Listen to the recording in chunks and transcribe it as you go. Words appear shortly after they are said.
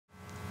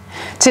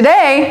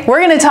Today, we're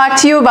going to talk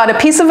to you about a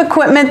piece of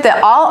equipment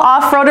that all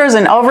off-roaders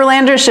and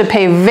overlanders should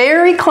pay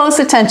very close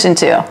attention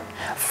to.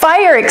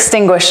 Fire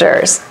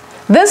extinguishers.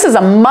 This is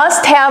a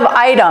must-have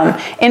item.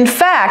 In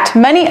fact,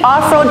 many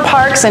off-road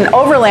parks and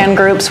overland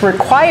groups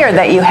require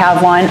that you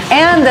have one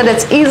and that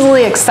it's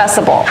easily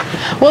accessible.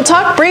 We'll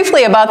talk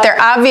briefly about their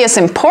obvious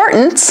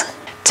importance,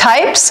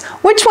 types,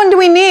 which one do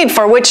we need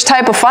for which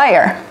type of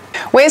fire,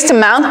 ways to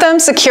mount them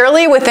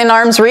securely within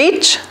arm's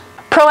reach,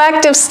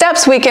 proactive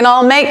steps we can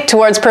all make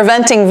towards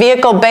preventing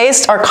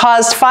vehicle-based or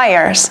caused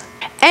fires.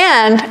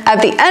 And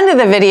at the end of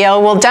the video,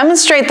 we'll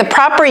demonstrate the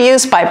proper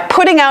use by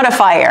putting out a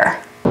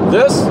fire.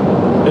 This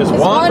is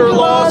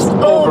Wanderlust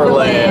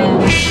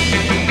Overland.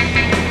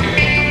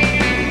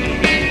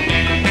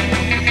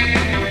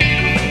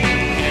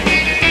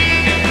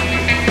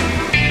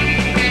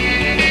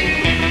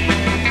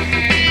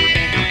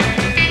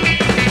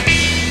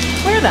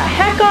 Where the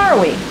heck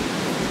are we?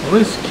 Well,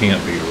 this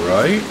can't be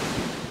right.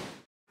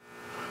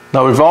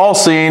 Now we've all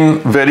seen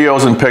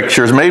videos and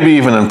pictures, maybe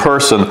even in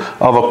person,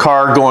 of a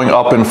car going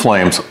up in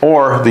flames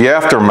or the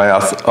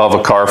aftermath of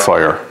a car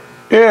fire.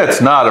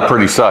 It's not a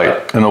pretty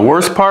sight, and the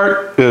worst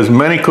part is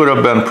many could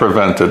have been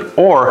prevented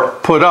or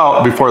put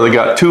out before they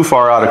got too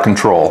far out of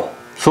control.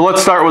 So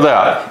let's start with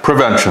that,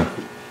 prevention.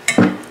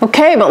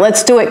 Okay, but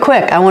let's do it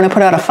quick. I want to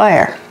put out a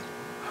fire.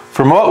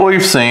 From what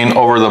we've seen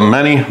over the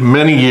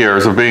many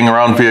years of being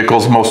around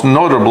vehicles, most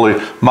notably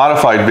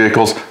modified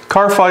vehicles,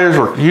 car fires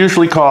are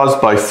usually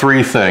caused by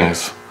three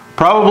things.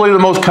 Probably the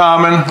most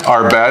common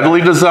are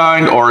badly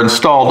designed or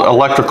installed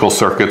electrical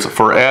circuits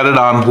for added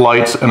on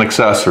lights and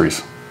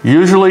accessories.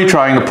 Usually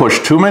trying to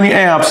push too many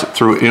amps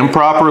through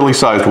improperly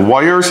sized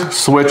wires,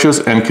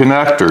 switches, and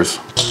connectors.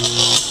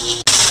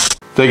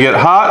 They get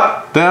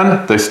hot,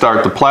 then they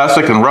start the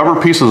plastic and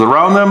rubber pieces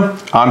around them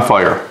on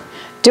fire.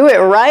 Do it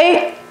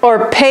right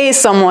or pay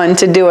someone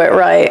to do it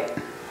right.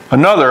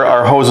 Another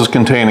are hoses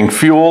containing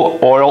fuel,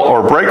 oil,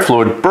 or brake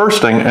fluid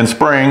bursting and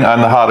spraying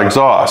on the hot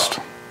exhaust.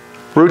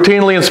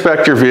 Routinely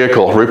inspect your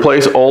vehicle,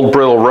 replace old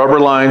brittle rubber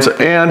lines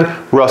and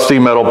rusty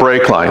metal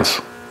brake lines.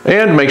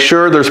 And make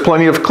sure there's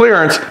plenty of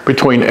clearance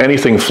between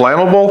anything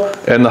flammable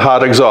and the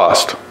hot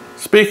exhaust.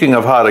 Speaking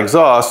of hot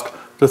exhaust,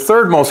 the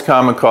third most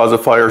common cause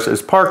of fires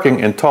is parking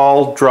in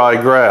tall, dry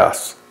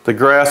grass. The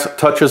grass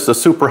touches the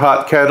super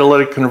hot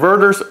catalytic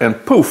converters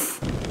and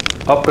poof,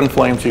 up in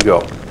flames you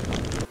go.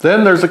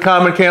 Then there's the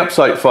common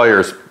campsite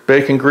fires,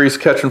 bacon grease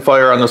catching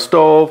fire on the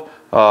stove,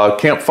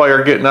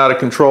 campfire getting out of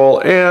control,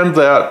 and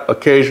that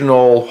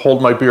occasional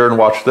hold my beer and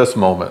watch this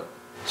moment.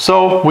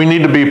 So we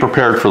need to be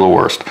prepared for the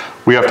worst.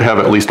 We have to have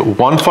at least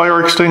one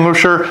fire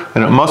extinguisher,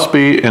 and it must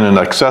be in an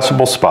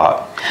accessible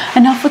spot.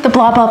 Enough with the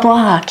blah blah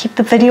blah. Keep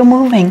the video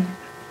moving.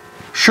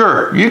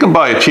 Sure, you can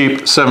buy a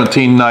cheap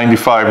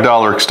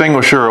 $17.95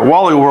 extinguisher at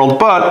Wally World,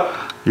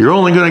 but you're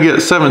only going to get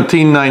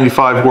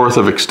 $17.95 worth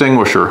of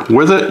extinguisher.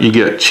 With it, you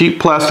get cheap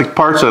plastic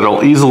parts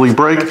that'll easily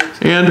break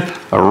and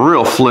a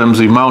real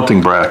flimsy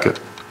mounting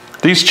bracket.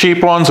 These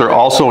cheap ones are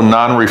also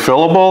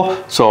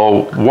non-refillable,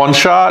 so one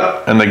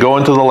shot and they go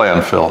into the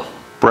landfill.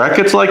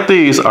 Brackets like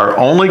these are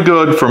only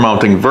good for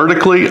mounting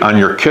vertically on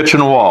your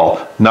kitchen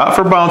wall, not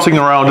for bouncing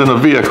around in a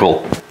vehicle.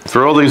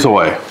 Throw these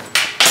away.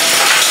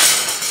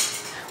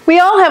 We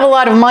all have a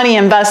lot of money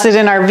invested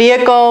in our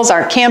vehicles,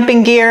 our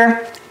camping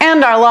gear,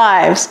 and our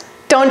lives.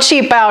 Don't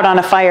cheap out on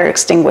a fire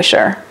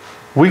extinguisher.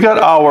 We got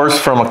ours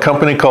from a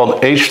company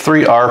called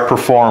H3R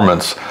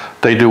Performance.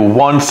 They do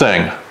one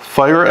thing.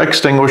 Fire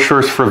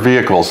extinguishers for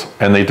vehicles,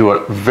 and they do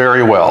it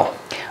very well.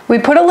 We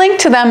put a link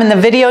to them in the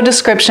video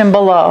description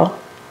below.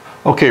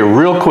 Okay,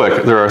 real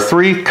quick, there are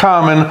three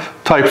common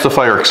types of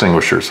fire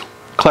extinguishers.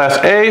 Class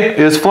A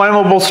is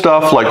flammable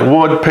stuff like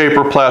wood,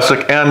 paper,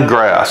 plastic, and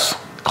grass.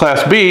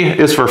 Class B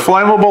is for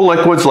flammable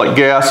liquids like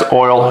gas,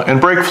 oil, and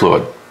brake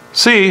fluid.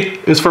 C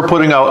is for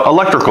putting out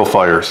electrical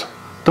fires.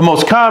 The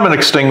most common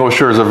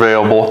extinguishers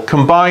available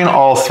combine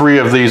all three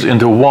of these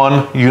into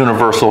one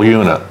universal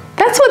unit.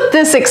 That's what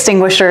this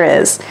extinguisher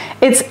is.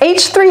 It's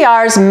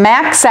H3R's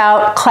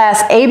MaxOut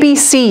Class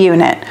ABC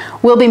unit.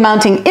 We'll be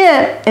mounting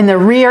it in the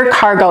rear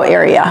cargo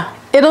area.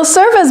 It'll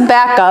serve as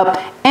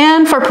backup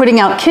and for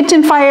putting out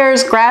kitchen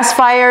fires, grass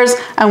fires,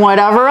 and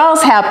whatever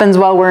else happens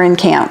while we're in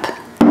camp.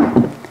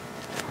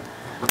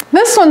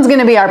 This one's going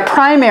to be our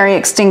primary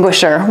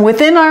extinguisher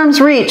within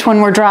arm's reach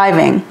when we're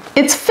driving.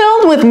 It's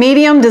filled with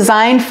medium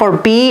designed for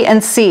B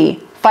and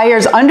C,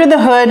 fires under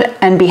the hood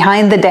and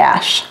behind the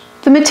dash.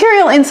 The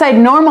material inside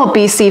normal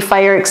BC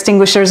fire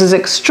extinguishers is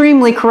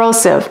extremely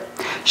corrosive.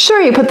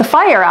 Sure, you put the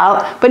fire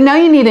out, but now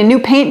you need a new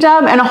paint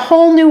job and a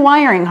whole new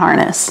wiring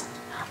harness.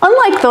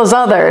 Unlike those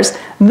others,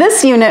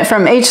 this unit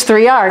from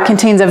H3R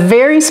contains a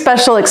very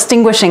special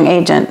extinguishing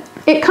agent.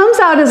 It comes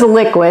out as a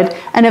liquid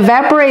and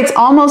evaporates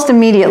almost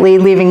immediately,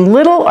 leaving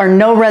little or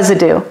no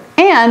residue,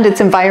 and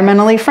it's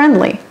environmentally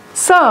friendly.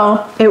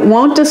 So, it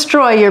won't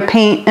destroy your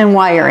paint and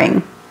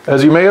wiring.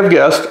 As you may have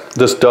guessed,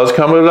 this does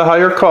come at a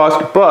higher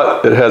cost,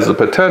 but it has the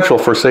potential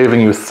for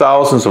saving you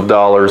thousands of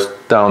dollars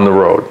down the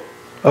road.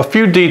 A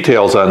few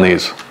details on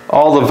these.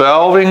 All the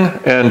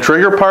valving and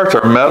trigger parts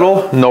are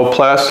metal, no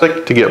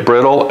plastic to get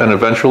brittle and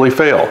eventually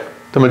fail.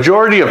 The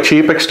majority of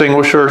cheap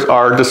extinguishers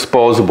are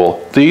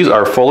disposable. These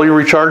are fully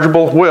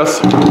rechargeable with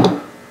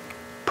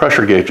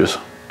pressure gauges.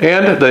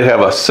 And they have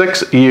a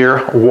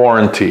 6-year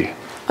warranty.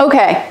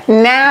 Okay,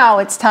 now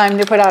it's time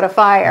to put out a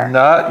fire.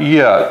 Not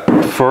yet.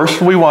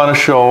 First, we want to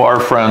show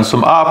our friends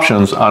some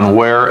options on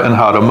where and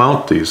how to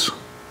mount these.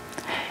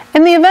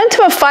 In the event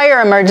of a fire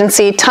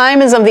emergency,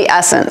 time is of the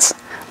essence.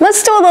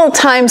 Let's do a little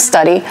time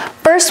study,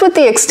 first with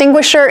the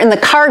extinguisher in the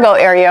cargo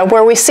area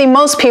where we see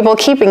most people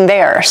keeping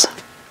theirs.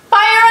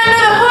 Fire under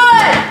the hood!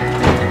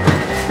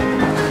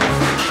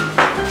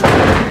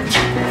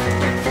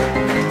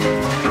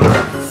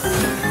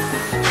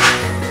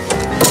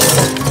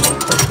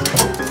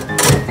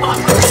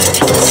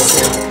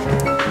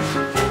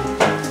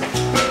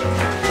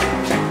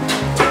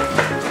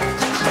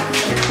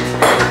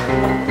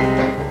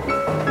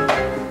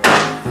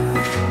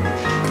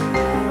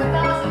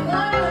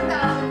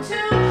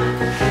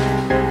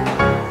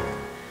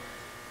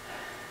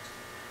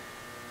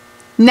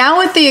 Now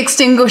with the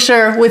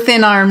extinguisher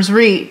within arm's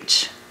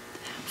reach.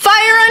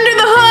 Fire under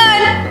the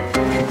hood!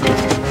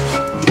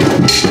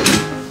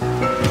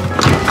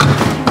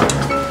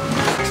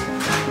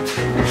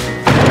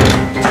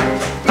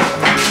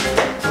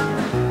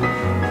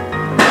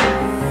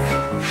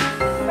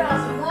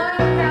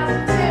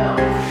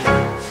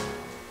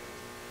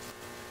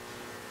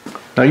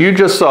 Now you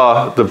just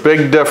saw the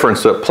big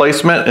difference that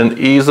placement and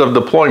ease of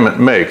deployment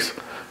makes.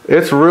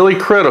 It's really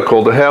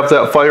critical to have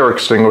that fire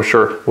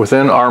extinguisher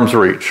within arm's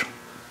reach.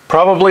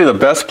 Probably the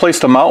best place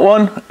to mount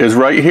one is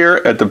right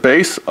here at the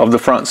base of the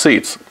front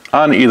seats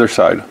on either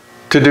side.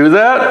 To do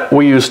that,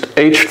 we used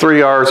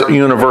H3R's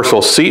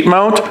universal seat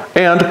mount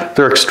and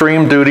their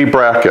extreme duty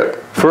bracket.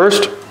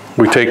 First,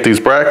 we take these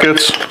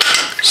brackets,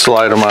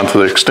 slide them onto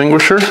the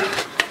extinguisher.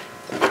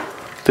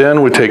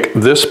 Then we take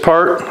this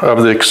part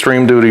of the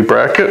extreme duty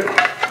bracket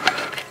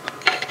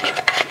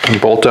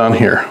and bolt down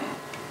here.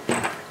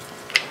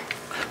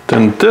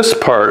 Then this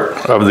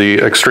part of the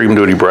extreme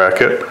duty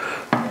bracket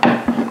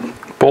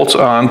bolts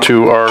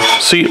onto our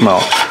seat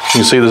mount. You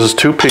can see this is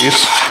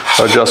 2-piece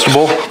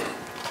adjustable,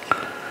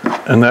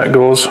 and that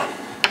goes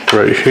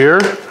right here.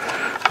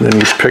 And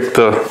then you pick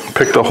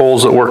the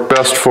holes that work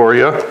best for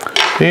you,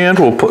 and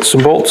we'll put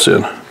some bolts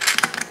in.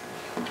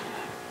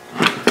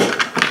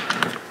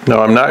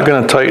 Now I'm not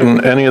going to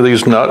tighten any of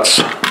these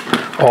nuts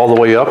all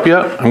the way up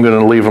yet. I'm going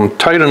to leave them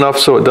tight enough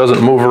so it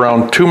doesn't move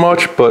around too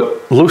much,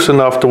 but loose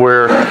enough to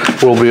where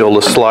we'll be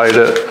able to slide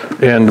it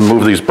and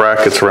move these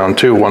brackets around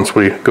too once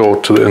we go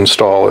to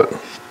install it.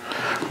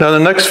 Now the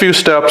next few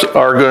steps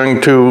are going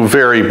to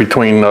vary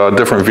between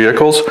different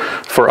vehicles.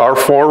 For our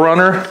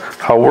 4Runner,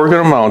 how we're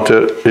going to mount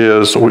it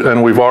is,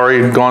 and we've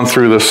already gone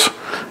through this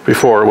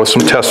before with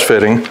some test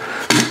fitting,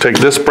 take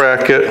this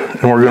bracket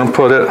and we're going to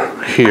put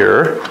it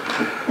here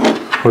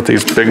with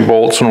these big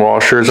bolts and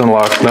washers and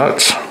lock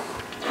nuts.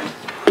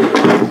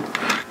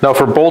 Now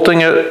for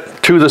bolting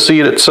it to the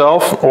seat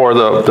itself, or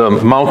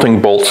the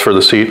mounting bolts for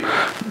the seat,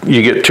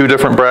 you get 2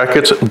 different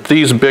brackets.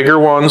 These bigger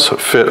ones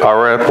fit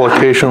our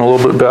application a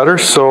little bit better,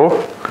 so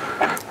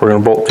we're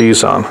going to bolt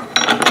these on.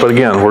 But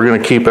again, we're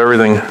going to keep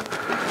everything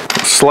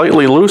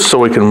slightly loose so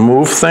we can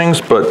move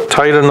things, but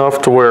tight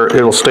enough to where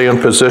it'll stay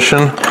in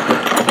position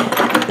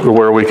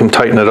where we can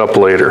tighten it up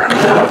later.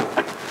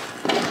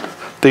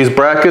 These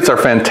brackets are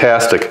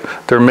fantastic.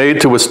 They're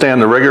made to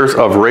withstand the rigors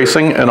of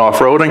racing and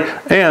off-roading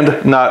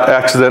and not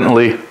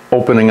accidentally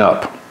opening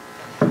up.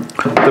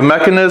 The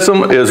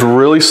mechanism is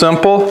really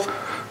simple.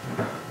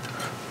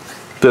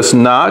 This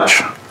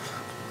notch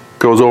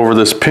goes over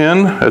this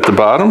pin at the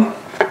bottom,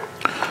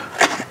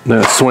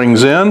 then it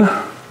swings in,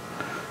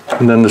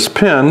 and then this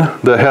pin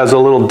that has a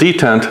little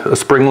detent, a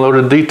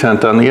spring-loaded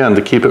detent on the end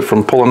to keep it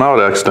from pulling out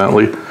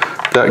accidentally,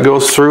 that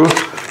goes through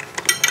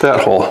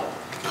that hole.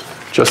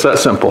 Just that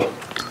simple.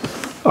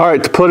 All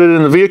right, to put it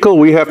in the vehicle,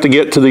 we have to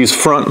get to these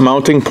front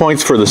mounting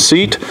points for the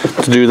seat.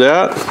 To do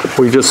that,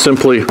 we just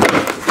simply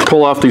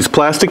pull off these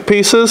plastic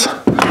pieces,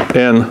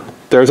 and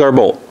there's our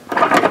bolt.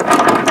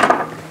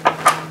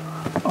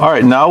 All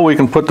right, now we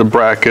can put the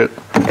bracket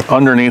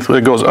underneath.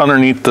 It goes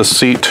underneath the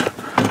seat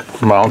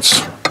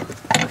mounts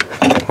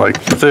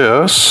like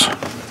this.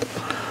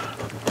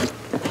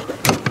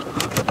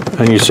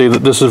 And you see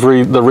that this is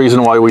the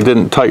reason why we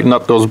didn't tighten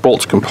up those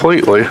bolts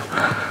completely,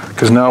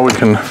 because now we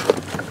can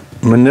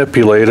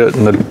manipulate it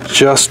and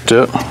adjust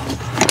it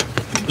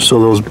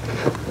so those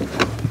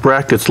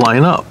brackets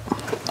line up.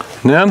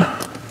 And then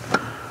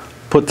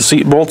put the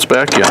seat bolts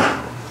back in.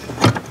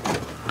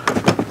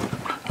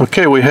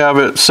 Okay, we have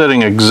it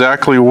sitting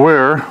exactly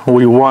where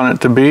we want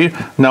it to be.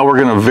 Now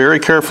we're going to very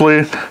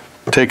carefully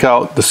take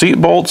out the seat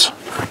bolts,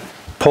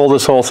 pull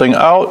this whole thing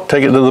out,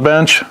 take it to the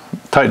bench,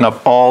 tighten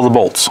up all the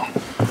bolts.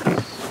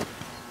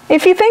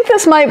 If you think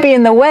this might be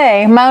in the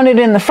way, mounted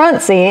in the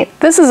front seat,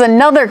 this is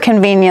another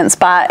convenient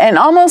spot and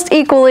almost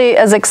equally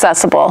as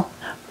accessible.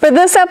 For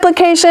this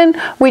application,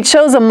 we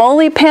chose a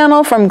molle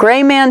panel from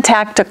Grayman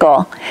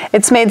Tactical.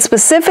 It's made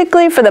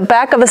specifically for the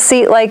back of a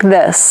seat like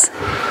this.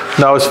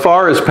 Now, as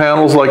far as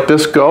panels like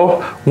this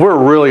go, we're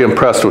really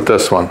impressed with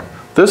this one.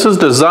 This is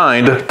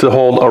designed to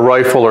hold a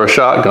rifle or a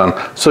shotgun,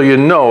 so you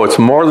know it's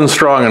more than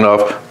strong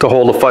enough to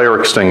hold a fire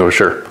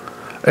extinguisher.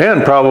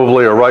 And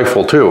probably a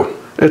rifle too.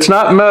 It's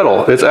not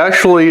metal, it's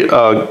actually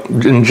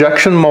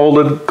injection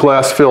molded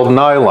glass-filled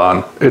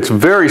nylon. It's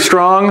very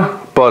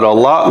strong, but a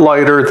lot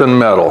lighter than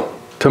metal.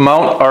 To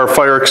mount our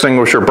fire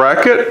extinguisher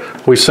bracket,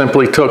 we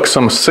simply took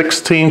some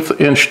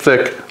 1/16 inch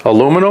thick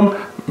aluminum,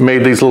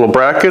 made these little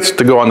brackets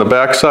to go on the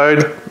back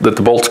side that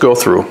the bolts go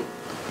through.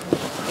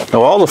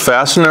 Now all the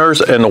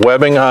fasteners and the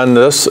webbing on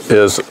this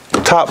is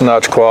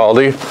top-notch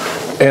quality,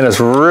 and it's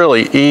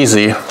really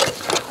easy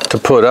to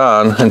put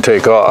on and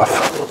take off.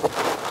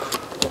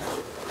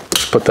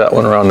 Put that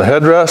one around the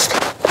headrest.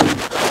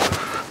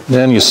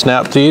 Then you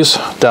snap these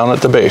down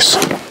at the base.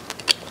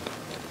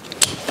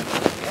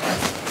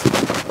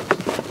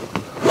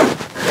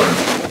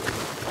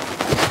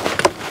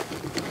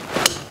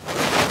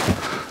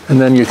 And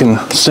then you can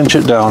cinch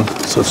it down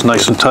so it's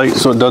nice and tight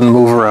so it doesn't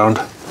move around.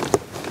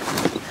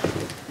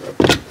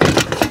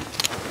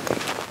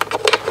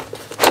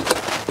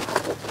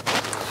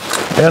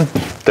 And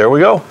there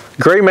we go.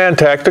 Grayman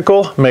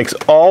Tactical makes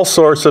all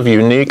sorts of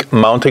unique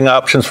mounting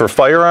options for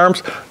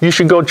firearms. You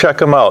should go check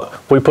them out.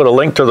 We put a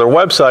link to their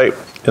website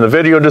in the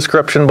video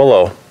description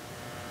below.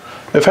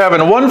 If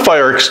having one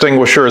fire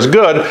extinguisher is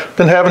good,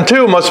 then having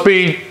two must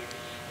be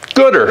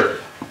gooder.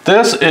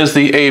 This is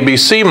the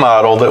ABC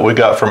model that we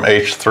got from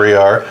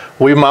H3R.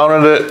 We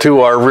mounted it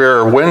to our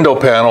rear window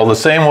panel the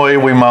same way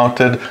we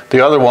mounted the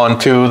other one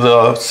to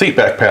the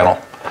seatback panel.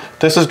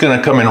 This is going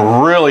to come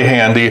in really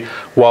handy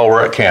while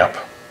we're at camp.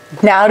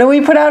 Now do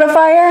we put out a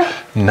fire?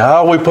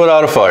 Now we put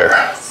out a fire.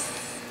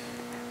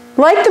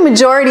 Like the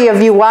majority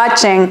of you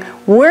watching,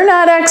 we're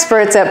not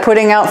experts at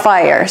putting out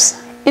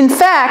fires. In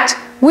fact,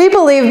 we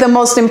believe the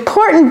most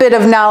important bit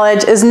of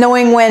knowledge is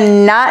knowing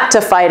when not to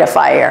fight a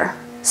fire.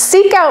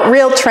 Seek out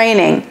real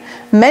training.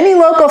 Many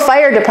local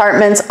fire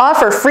departments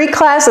offer free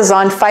classes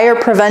on fire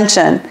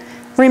prevention.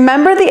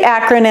 Remember the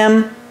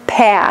acronym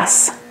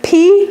PASS.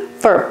 P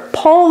for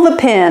pull the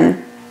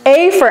pin.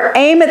 A for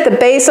aim at the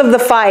base of the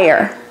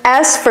fire.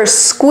 S for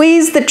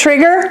squeeze the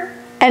trigger.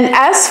 And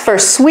S for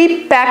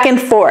sweep back and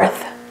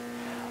forth.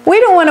 We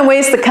don't want to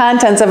waste the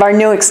contents of our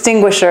new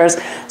extinguishers,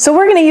 so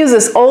we're going to use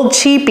this old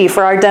cheapie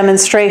for our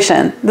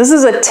demonstration. This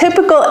is a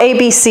typical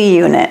ABC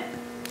unit.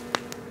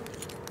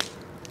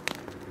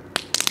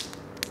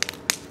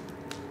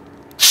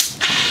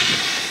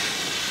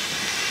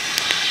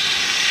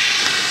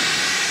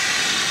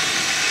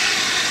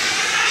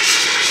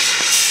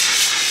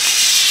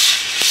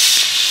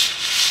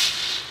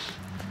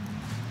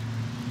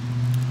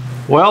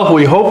 Well,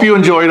 we hope you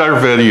enjoyed our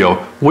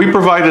video. We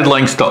provided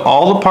links to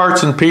all the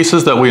parts and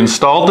pieces that we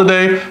installed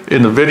today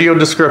in the video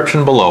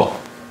description below.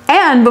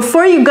 And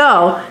before you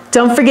go,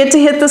 don't forget to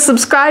hit the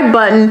subscribe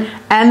button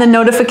and the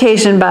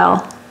notification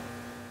bell.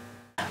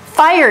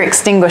 Fire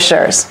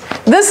extinguishers.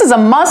 This is a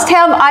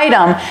must-have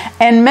item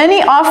in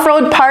many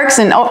off-road parks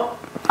and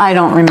I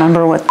don't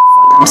remember what the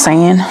I'm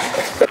saying.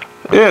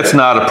 It's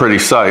not a pretty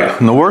sight.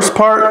 And the worst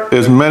part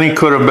is many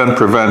could have been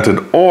prevented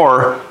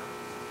or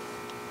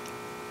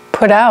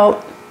put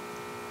out.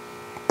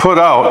 Put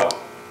out.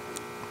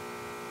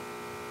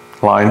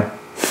 Line.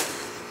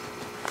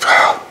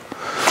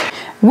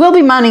 We'll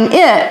be mounting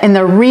it in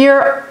the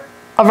rear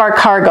of our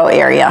cargo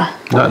area.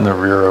 Not in the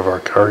rear of our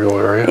cargo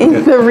area.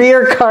 In the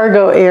rear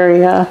cargo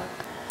area.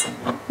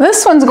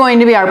 This one's going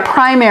to be our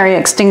primary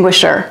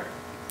extinguisher.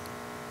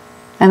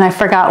 And I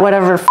forgot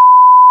whatever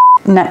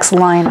next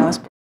line I was